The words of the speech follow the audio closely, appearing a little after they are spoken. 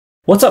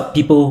What's up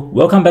people,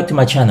 welcome back to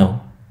my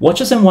channel.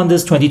 Watches and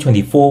Wonders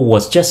 2024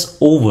 was just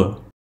over.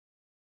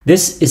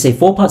 This is a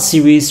 4-part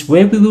series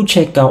where we will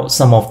check out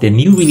some of the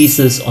new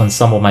releases on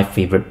some of my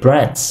favorite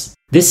brands.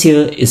 This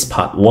here is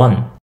part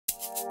 1.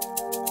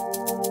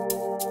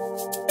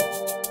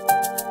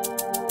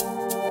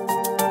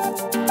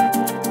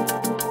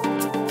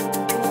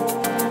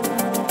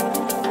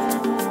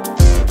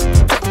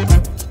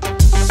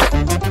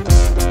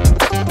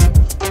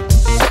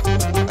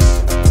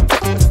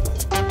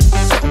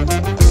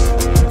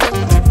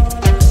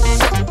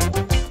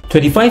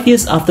 25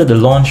 years after the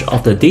launch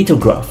of the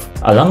Datograph,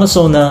 Lange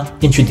Söhne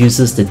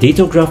introduces the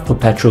Datograph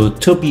Perpetual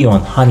Tourbillon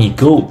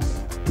Honeygold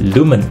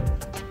Lumen.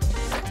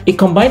 It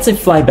combines a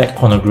flyback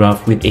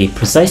chronograph with a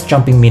precise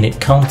jumping minute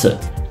counter,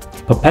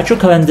 perpetual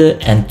calendar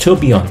and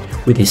tourbillon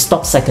with a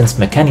stop seconds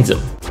mechanism.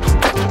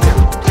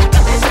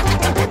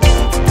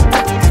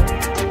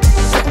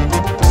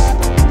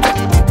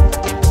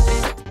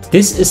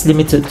 This is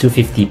limited to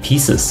 50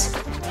 pieces.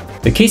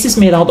 The case is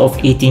made out of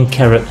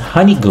 18-karat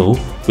Honeygold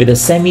with a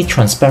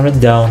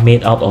semi-transparent dial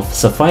made out of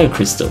sapphire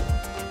crystal.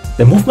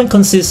 The movement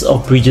consists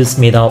of bridges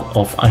made out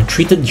of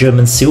untreated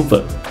German silver,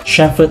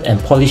 chamfered and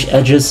polished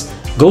edges,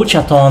 gold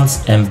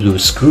chatons and blue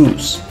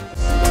screws.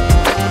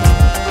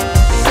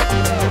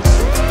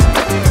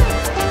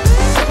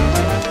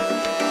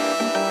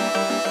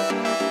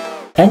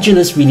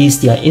 Angelus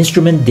released their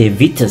Instrument de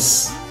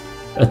Vitesse,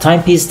 a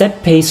timepiece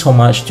that pays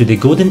homage to the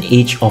golden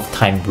age of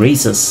time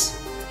braces.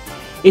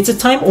 It's a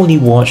time-only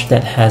watch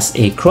that has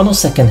a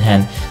chronosecond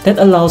hand that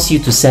allows you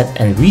to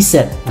set and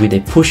reset with a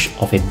push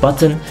of a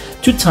button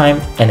to time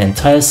an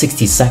entire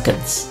 60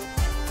 seconds.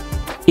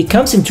 It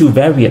comes in two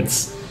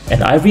variants,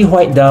 an ivory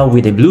white dial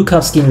with a blue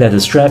calfskin leather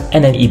strap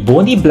and an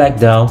ebony black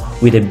dial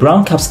with a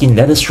brown calfskin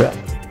leather strap.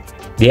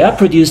 They are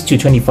produced to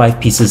 25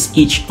 pieces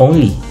each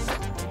only.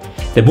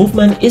 The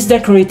movement is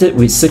decorated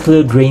with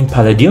circular grain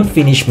palladium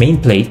finish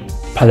main plate,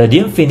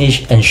 palladium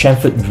finish and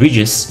chamfered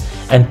bridges,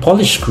 and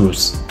polished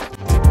screws.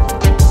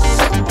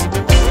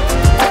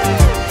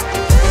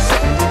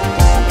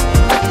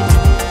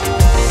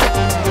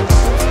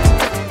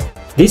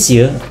 This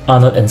year,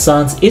 Arnold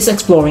Sons is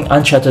exploring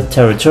uncharted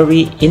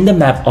territory in the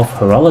map of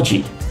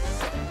horology.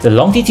 The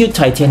Longtitude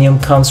Titanium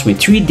comes with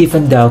 3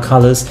 different dial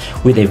colors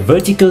with a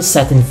vertical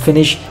satin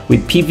finish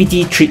with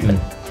PVD treatment.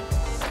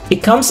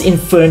 It comes in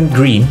fern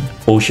green,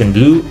 ocean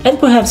blue, and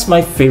perhaps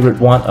my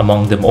favorite one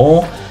among them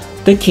all,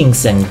 the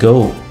King's and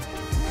Gold.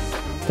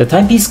 The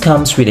timepiece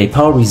comes with a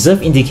power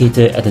reserve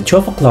indicator at the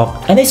 12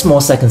 o'clock and a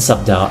small second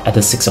sub-dial at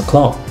the 6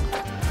 o'clock.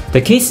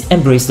 The case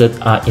and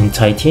bracelet are in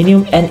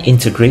titanium and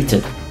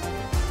integrated.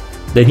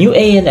 The new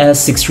ANS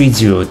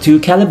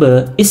 6302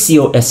 caliber is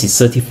COSC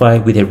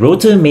certified with a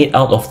rotor made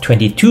out of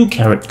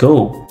 22-karat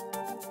gold.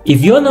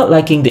 If you're not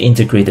liking the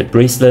integrated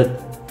bracelet,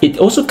 it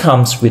also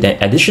comes with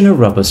an additional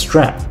rubber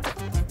strap.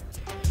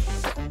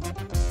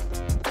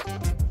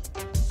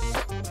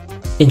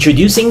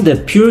 Introducing the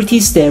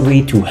Purity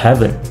Stairway to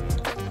Heaven.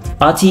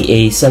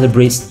 ArtyA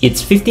celebrates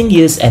its 15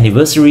 years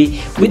anniversary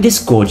with this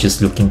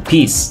gorgeous looking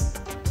piece.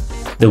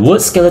 The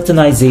word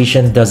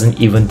skeletonization doesn't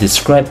even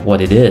describe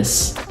what it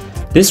is.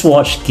 This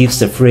watch gives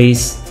the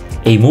phrase,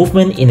 "a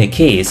movement in a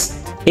case,"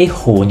 a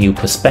whole new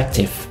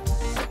perspective.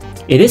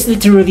 It is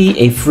literally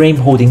a frame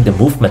holding the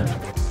movement.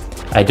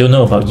 I don't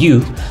know about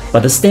you,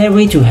 but the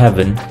Stairway to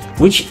Heaven,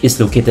 which is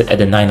located at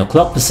the 9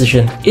 o'clock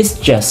position, is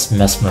just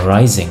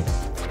mesmerizing.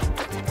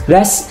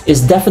 Less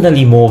is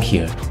definitely more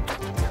here.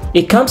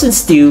 It comes in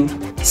steel,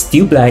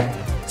 steel black,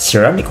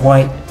 ceramic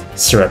white,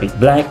 ceramic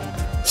black,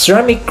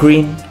 ceramic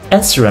green,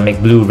 and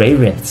ceramic blue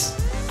variants.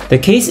 The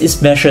case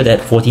is measured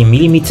at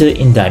 40mm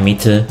in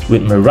diameter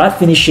with Murad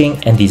finishing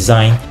and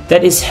design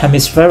that is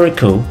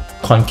hemispherical,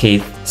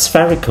 concave,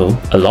 spherical,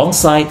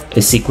 alongside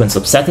a sequence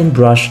of satin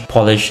brush,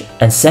 polish,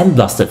 and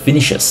sandblasted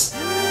finishes.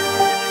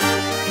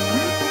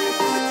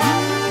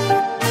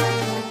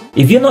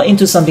 If you're not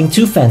into something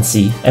too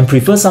fancy and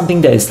prefer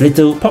something that is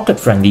little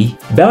pocket-friendly,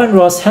 Bell &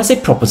 Ross has a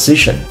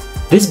proposition.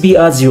 This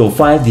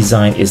BR05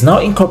 design is now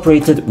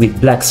incorporated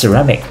with black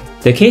ceramic.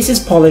 The case is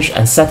polished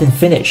and satin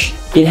finish.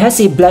 It has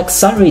a black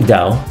sunray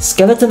dial,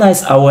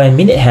 skeletonized hour and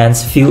minute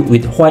hands filled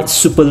with white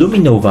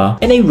superluminova,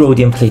 and a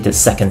rhodium plated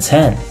seconds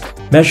hand.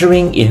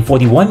 Measuring in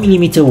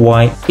 41mm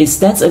wide, it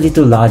stands a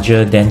little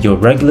larger than your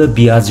regular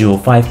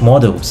BR05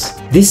 models.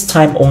 This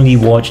time-only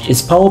watch is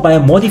powered by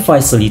a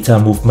modified Solita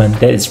movement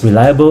that is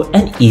reliable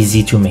and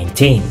easy to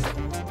maintain.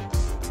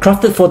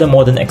 Crafted for the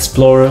modern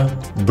explorer,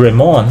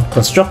 Bremont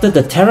constructed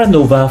the Terra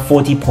Nova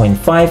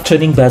 40.5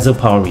 Turning Bezel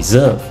Power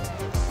Reserve.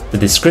 The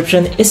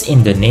description is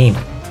in the name.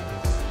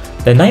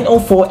 The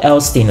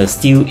 904L stainless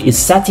steel is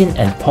satin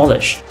and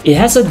polished. It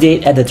has a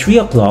date at the 3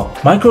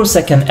 o'clock,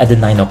 microsecond at the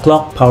 9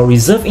 o'clock, power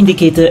reserve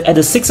indicator at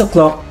the 6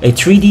 o'clock, a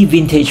 3D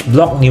vintage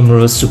block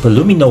numerals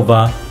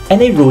superluminova, and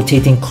a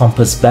rotating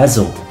compass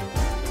bezel.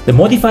 The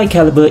modified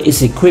caliber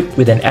is equipped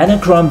with an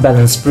anachron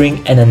balance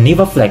spring and a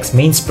Nevaflex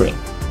mainspring.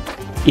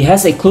 It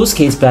has a closed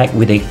case back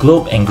with a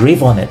globe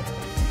engraved on it.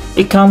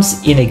 It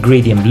comes in a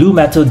gradient blue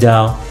metal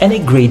dial and a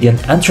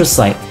gradient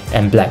anthracite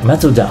and black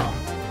metal dial.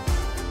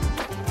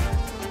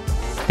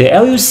 The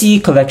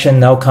L.U.C collection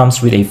now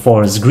comes with a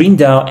forest green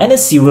dial and a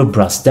silver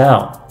brass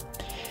dial.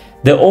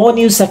 The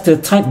all-new sector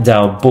type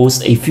dial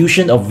boasts a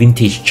fusion of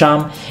vintage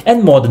charm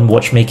and modern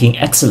watchmaking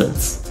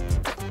excellence.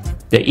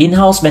 The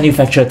in-house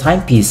manufactured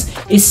timepiece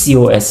is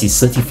COSC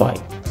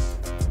certified.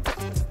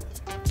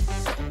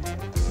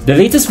 The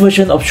latest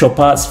version of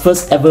Chopard's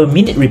first ever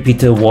minute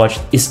repeater watch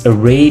is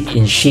arrayed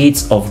in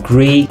shades of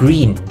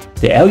grey-green.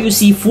 The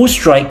L.U.C Full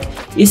Strike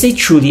is a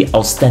truly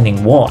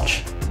outstanding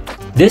watch.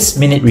 This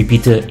minute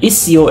repeater is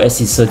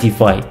COSC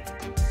certified.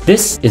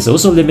 This is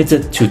also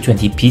limited to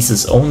 20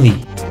 pieces only.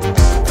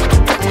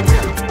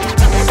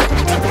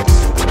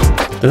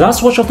 The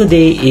last watch of the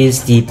day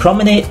is the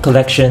Promenade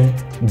collection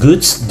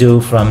Goutte D'eau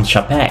from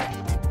Czapeck.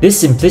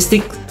 This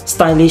simplistic,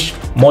 stylish,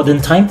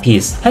 modern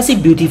timepiece has a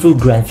beautiful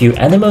grand view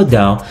enamel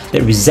dial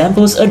that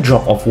resembles a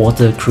drop of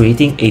water,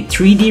 creating a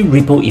 3D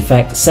ripple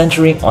effect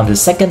centering on the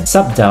second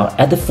sub-dial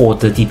at the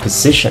 4:30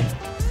 position.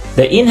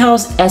 The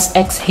in-house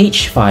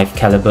SXH5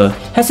 caliber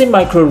has a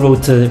micro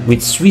rotor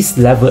with Swiss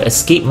lever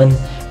escapement,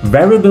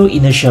 variable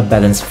inertia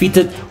balance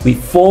fitted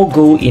with 4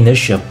 gold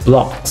inertia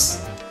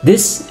blocks.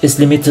 This is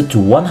limited to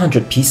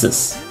 100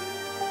 pieces.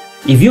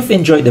 If you've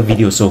enjoyed the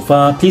video so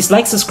far, please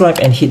like, subscribe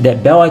and hit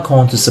that bell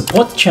icon to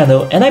support the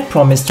channel, and I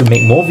promise to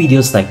make more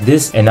videos like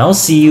this, and I'll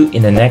see you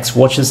in the next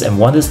Watches and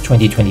Wonders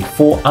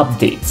 2024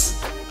 updates.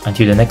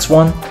 Until the next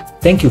one,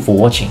 thank you for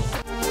watching.